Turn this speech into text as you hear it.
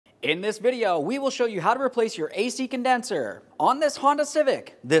In this video, we will show you how to replace your AC condenser on this Honda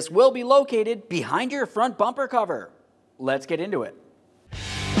Civic. This will be located behind your front bumper cover. Let's get into it.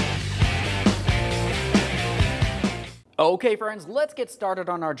 Okay friends, let's get started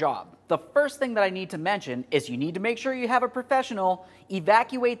on our job. The first thing that I need to mention is you need to make sure you have a professional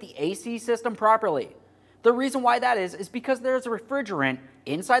evacuate the AC system properly. The reason why that is because there's a refrigerant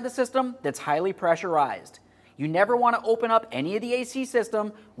inside the system that's highly pressurized. You never want to open up any of the AC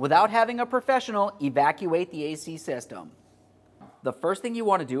system without having a professional evacuate the AC system. The first thing you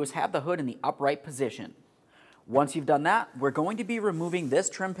want to do is have the hood in the upright position. Once you've done that, we're going to be removing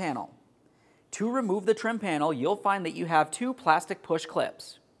this trim panel. To remove the trim panel, you'll find that you have two plastic push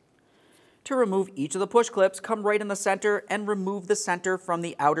clips. To remove each of the push clips, come right in the center and remove the center from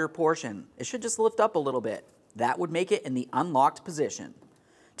the outer portion. It should just lift up a little bit. That would make it in the unlocked position.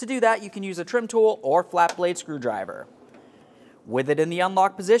 To do that, you can use a trim tool or flat blade screwdriver. With it in the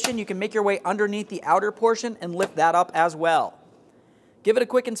unlocked position, you can make your way underneath the outer portion and lift that up as well. Give it a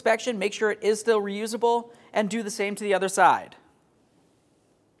quick inspection, make sure it is still reusable, and do the same to the other side.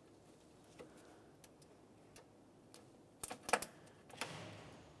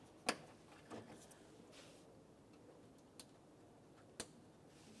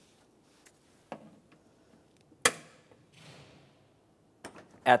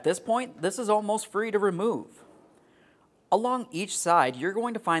 At this point, this is almost free to remove. Along each side, you're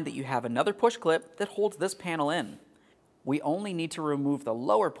going to find that you have another push clip that holds this panel in. We only need to remove the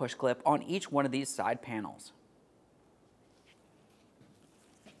lower push clip on each one of these side panels.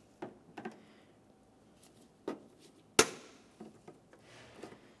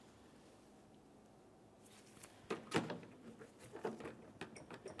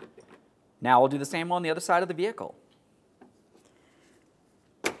 Now we'll do the same on the other side of the vehicle.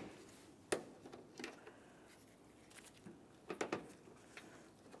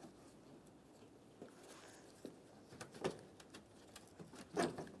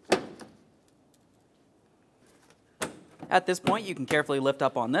 At this point, you can carefully lift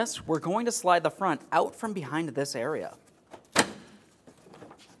up on this. We're going to slide the front out from behind this area.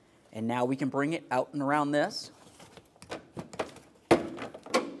 And now we can bring it out and around this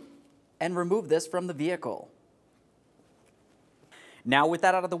and remove this from the vehicle. Now with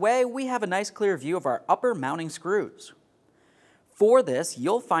that out of the way, we have a nice clear view of our upper mounting screws. For this,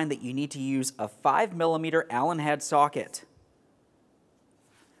 you'll find that you need to use a 5mm Allen head socket.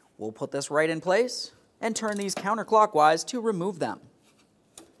 We'll put this right in place and turn these counterclockwise to remove them.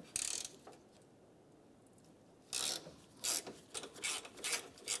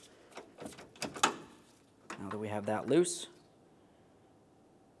 Now that we have that loose,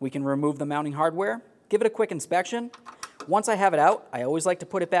 we can remove the mounting hardware, give it a quick inspection. Once I have it out, I always like to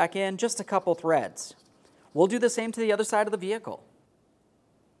put it back in just a couple threads. We'll do the same to the other side of the vehicle.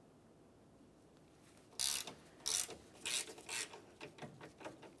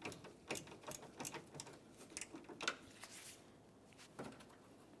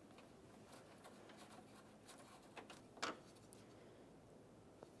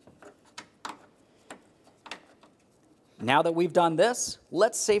 Now that we've done this,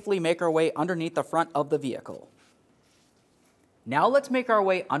 let's safely make our way underneath the front of the vehicle. Now let's make our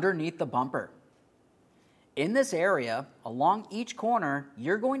way underneath the bumper. In this area, along each corner,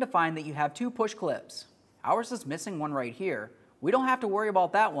 you're going to find that you have two push clips. Ours is missing one right here. We don't have to worry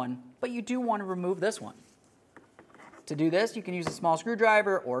about that one, but you do want to remove this one. To do this, you can use a small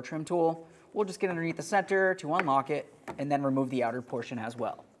screwdriver or a trim tool. We'll just get underneath the center to unlock it and then remove the outer portion as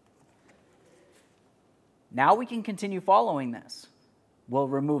well. Now we can continue following this. We'll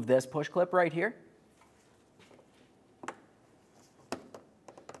remove this push clip right here.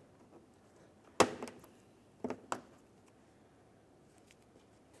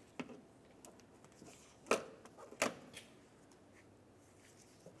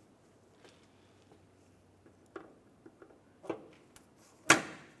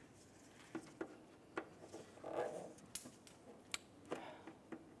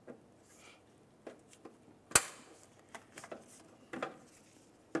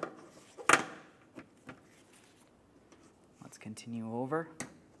 Continue over.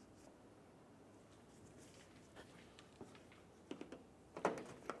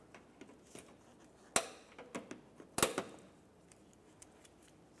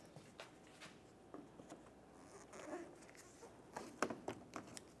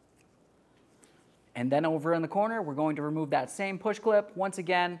 And then over in the corner, we're going to remove that same push clip. Once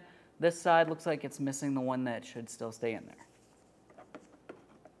again, this side looks like it's missing the one that should still stay in there.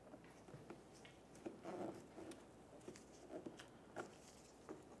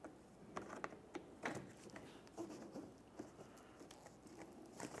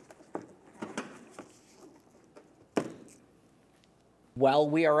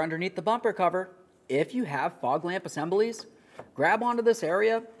 While we are underneath the bumper cover, if you have fog lamp assemblies, grab onto this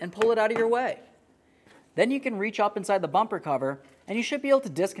area and pull it out of your way. Then you can reach up inside the bumper cover and you should be able to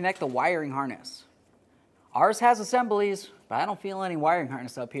disconnect the wiring harness. Ours has assemblies, but I don't feel any wiring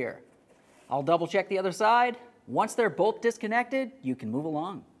harness up here. I'll double check the other side. Once they're both disconnected, you can move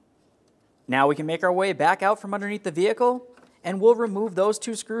along. Now we can make our way back out from underneath the vehicle and we'll remove those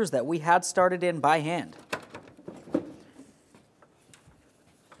 2 screws that we had started in by hand.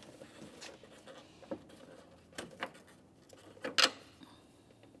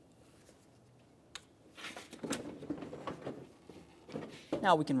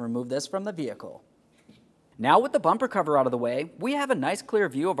 Now we can remove this from the vehicle. Now with the bumper cover out of the way, we have a nice clear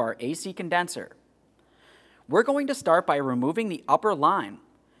view of our AC condenser. We're going to start by removing the upper line.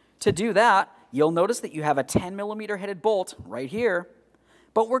 To do that, you'll notice that you have a 10mm headed bolt right here,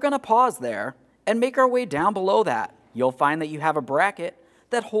 but we're going to pause there and make our way down below that. You'll find that you have a bracket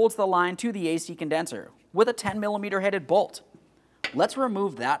that holds the line to the AC condenser with a 10mm headed bolt. Let's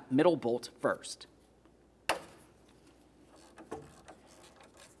remove that middle bolt first.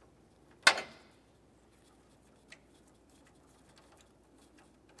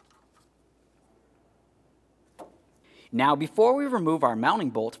 Now, before we remove our mounting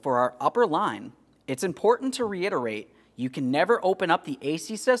bolt for our upper line, it's important to reiterate you can never open up the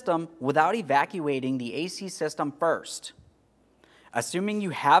AC system without evacuating the AC system first. Assuming you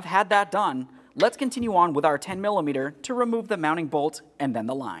have had that done, let's continue on with our 10mm to remove the mounting bolt and then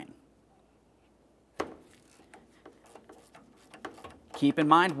the line. Keep in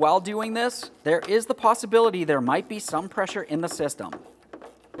mind while doing this, there is the possibility there might be some pressure in the system.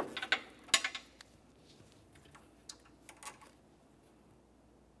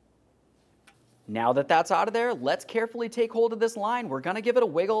 Now that that's out of there, let's carefully take hold of this line. We're going to give it a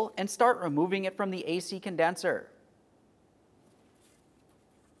wiggle and start removing it from the AC condenser.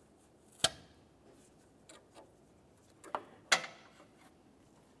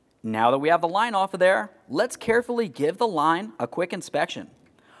 Now that we have the line off of there, let's carefully give the line a quick inspection.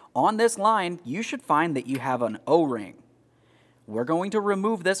 On this line, you should find that you have an O-ring. We're going to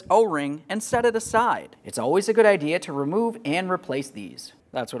remove this O-ring and set it aside. It's always a good idea to remove and replace these.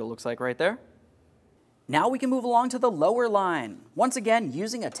 That's what it looks like right there. Now we can move along to the lower line, once again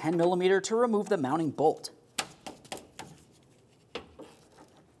using a 10mm to remove the mounting bolt.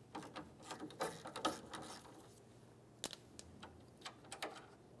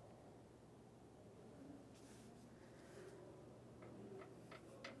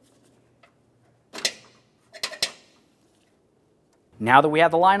 Now that we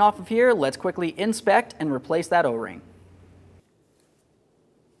have the line off of here, let's quickly inspect and replace that O-ring.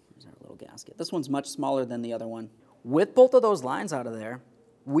 This one's much smaller than the other one. With both of those lines out of there,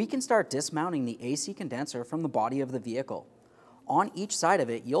 we can start dismounting the AC condenser from the body of the vehicle. On each side of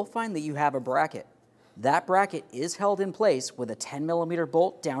it, you'll find that you have a bracket. That bracket is held in place with a 10mm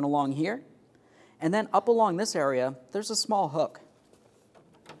bolt down along here, and then up along this area, there's a small hook.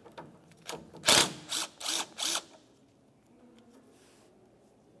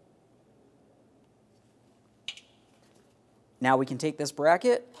 Now we can take this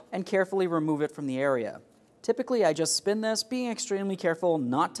bracket and carefully remove it from the area. Typically, I just spin this, being extremely careful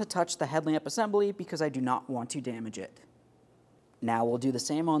not to touch the headlamp assembly because I do not want to damage it. Now we'll do the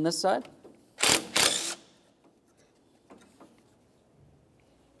same on this side.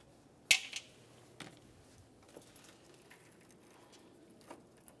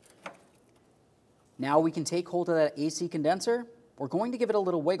 Now we can take hold of that AC condenser. We're going to give it a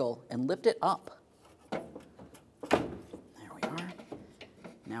little wiggle and lift it up.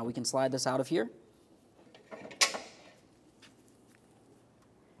 Now we can slide this out of here.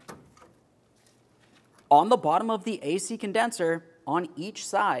 On the bottom of the AC condenser, on each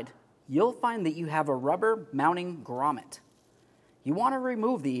side, you'll find that you have a rubber mounting grommet. You want to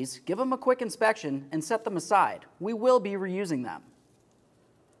remove these, give them a quick inspection, and set them aside. We will be reusing them.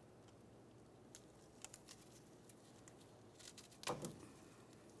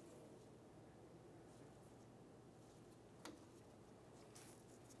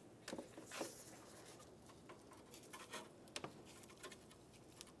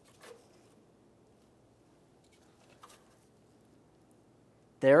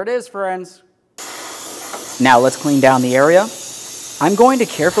 There it is, friends. Now let's clean down the area. I'm going to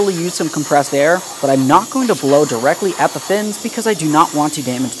carefully use some compressed air, but I'm not going to blow directly at the fins because I do not want to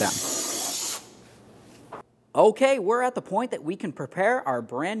damage them. Okay, we're at the point that we can prepare our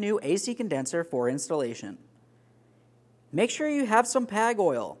brand new AC condenser for installation. Make sure you have some PAG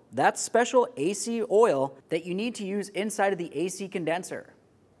oil. That's special AC oil that you need to use inside of the AC condenser.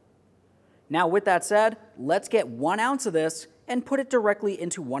 Now with that said, let's get 1 ounce of this and put it directly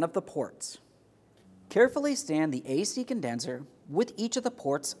into one of the ports. Carefully stand the AC condenser with each of the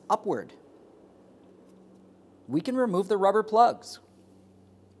ports upward. We can remove the rubber plugs.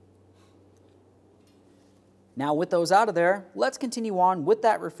 Now with those out of there, let's continue on with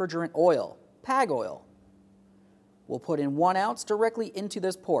that refrigerant oil, PAG oil. We'll put in 1 ounce directly into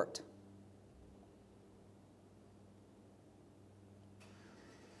this port.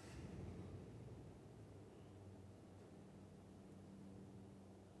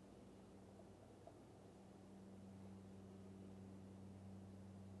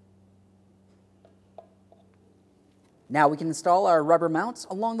 Now we can install our rubber mounts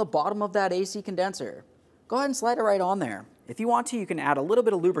along the bottom of that AC condenser. Go ahead and slide it right on there. If you want to, you can add a little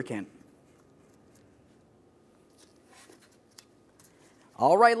bit of lubricant.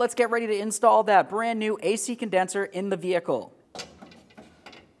 All right, let's get ready to install that brand new AC condenser in the vehicle.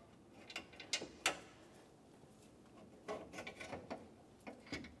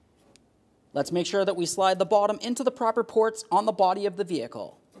 Let's make sure that we slide the bottom into the proper ports on the body of the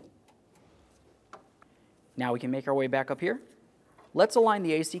vehicle. Now we can make our way back up here. Let's align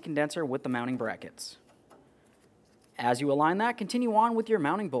the AC condenser with the mounting brackets. As you align that, continue on with your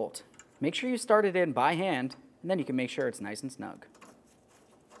mounting bolt. Make sure you start it in by hand, and then you can make sure it's nice and snug.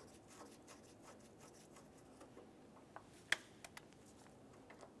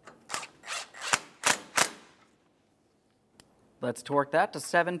 Let's torque that to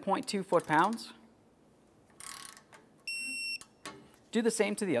 7.2 foot-pounds. Do the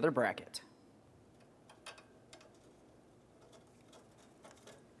same to the other bracket.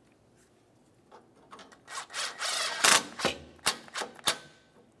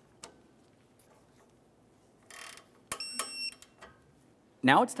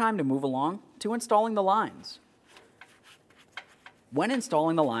 Now it's time to move along to installing the lines. When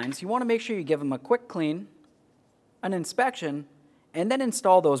installing the lines, you want to make sure you give them a quick clean, an inspection, and then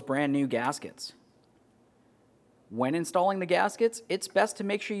install those brand new gaskets. When installing the gaskets, it's best to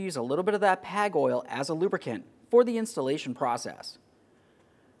make sure you use a little bit of that PAG oil as a lubricant for the installation process.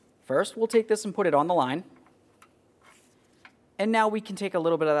 First, we'll take this and put it on the line. And now we can take a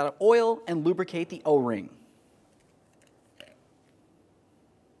little bit of that oil and lubricate the O-ring.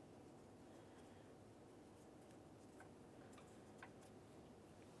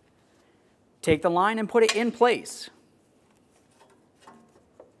 Take the line and put it in place.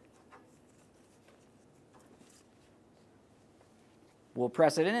 We'll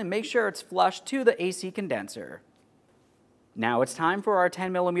press it in and make sure it's flush to the AC condenser. Now it's time for our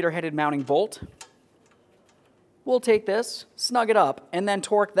 10mm headed mounting bolt. We'll take this, snug it up, and then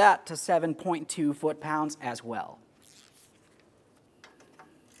torque that to 7.2 foot-pounds as well.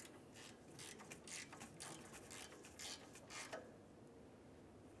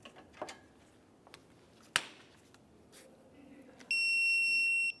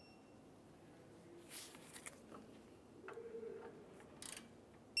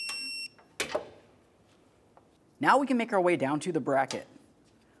 Now we can make our way down to the bracket.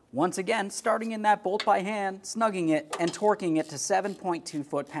 Once again, starting in that bolt by hand, snugging it, and torquing it to 7.2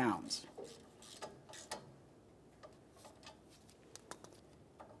 foot-pounds.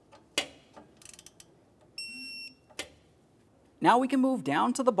 Now we can move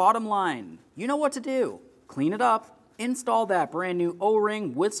down to the bottom line. You know what to do. Clean it up, install that brand new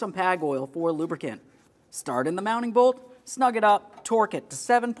O-ring with some PAG oil for lubricant. Start in the mounting bolt, snug it up, torque it to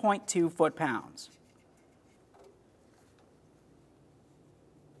 7.2 foot-pounds.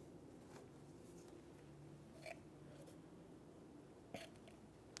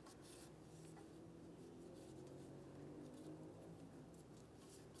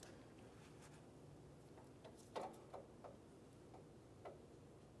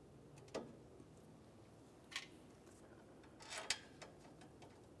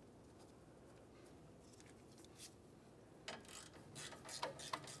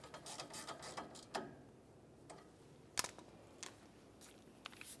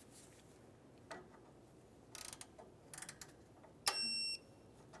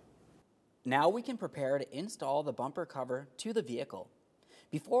 Now we can prepare to install the bumper cover to the vehicle.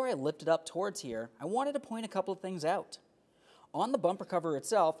 Before I lift it up towards here, I wanted to point a couple of things out. On the bumper cover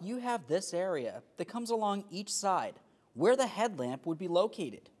itself, you have this area that comes along each side where the headlamp would be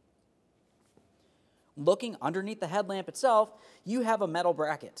located. Looking underneath the headlamp itself, you have a metal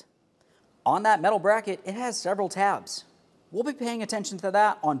bracket. On that metal bracket, it has several tabs. We'll be paying attention to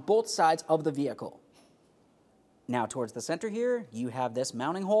that on both sides of the vehicle. Now towards the center here, you have this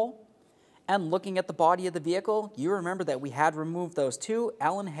mounting hole. And looking at the body of the vehicle, you remember that we had removed those two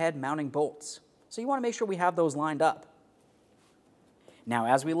Allen head mounting bolts. So you want to make sure we have those lined up. Now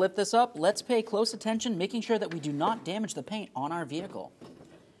as we lift this up, let's pay close attention, making sure that we do not damage the paint on our vehicle.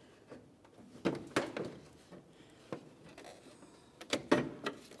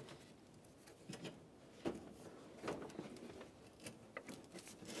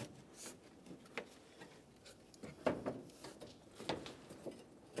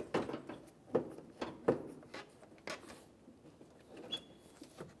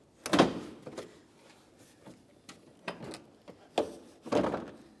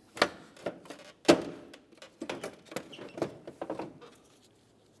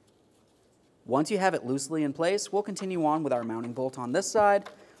 Once you have it loosely in place, we'll continue on with our mounting bolt on this side.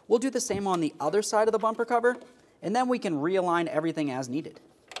 We'll do the same on the other side of the bumper cover, and then we can realign everything as needed.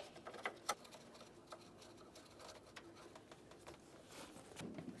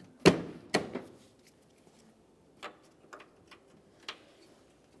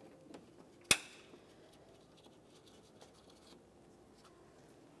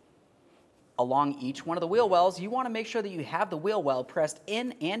 Along each one of the wheel wells, you want to make sure that you have the wheel well pressed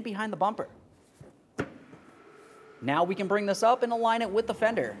in and behind the bumper. Now we can bring this up and align it with the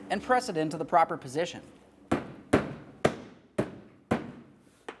fender and press it into the proper position.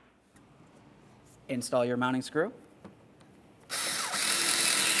 Install your mounting screw.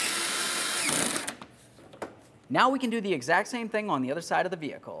 Now we can do the exact same thing on the other side of the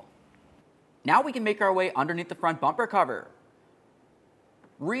vehicle. Now we can make our way underneath the front bumper cover.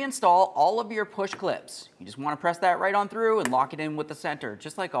 Reinstall all of your push clips. You just want to press that right on through and lock it in with the center,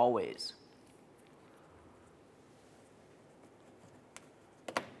 just like always.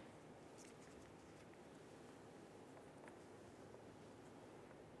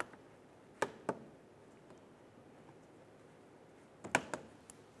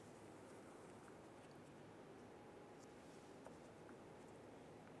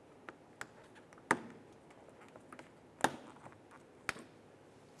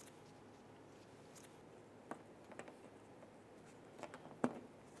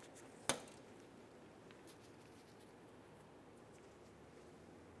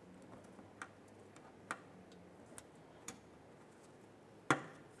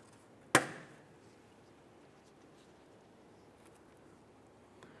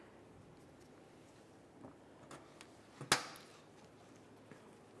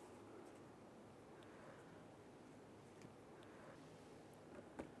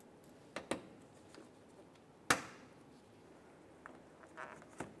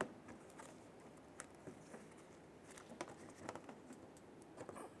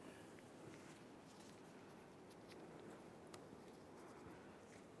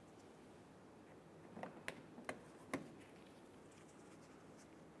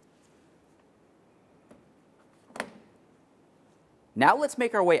 Now let's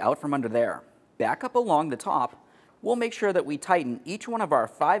make our way out from under there. Back up along the top, we'll make sure that we tighten each one of our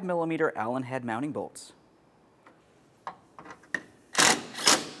 5mm Allen head mounting bolts.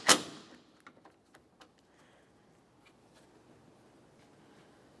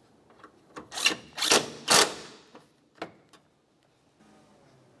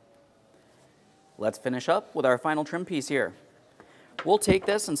 Let's finish up with our final trim piece here. We'll take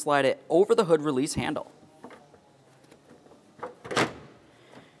this and slide it over the hood release handle.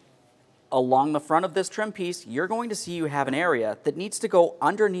 Along the front of this trim piece, you're going to see you have an area that needs to go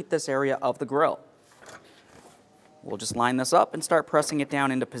underneath this area of the grille. We'll just line this up and start pressing it down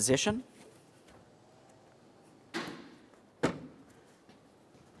into position.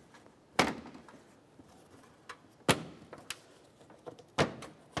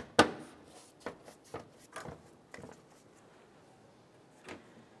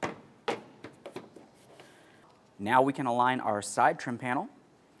 Now we can align our side trim panel.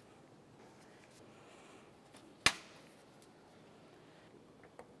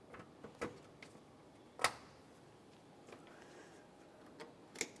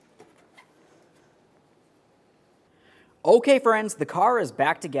 Okay friends, the car is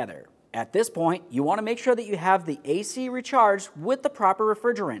back together. At this point, you want to make sure that you have the AC recharged with the proper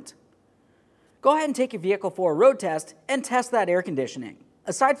refrigerant. Go ahead and take your vehicle for a road test and test that air conditioning.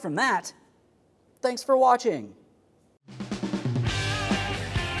 Aside from that, thanks for watching.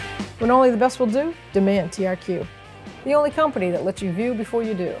 When only the best will do, demand TRQ. The only company that lets you view before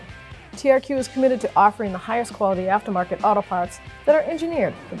you do. TRQ is committed to offering the highest quality aftermarket auto parts that are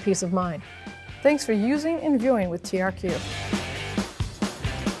engineered for peace of mind. Thanks for using and viewing with TRQ.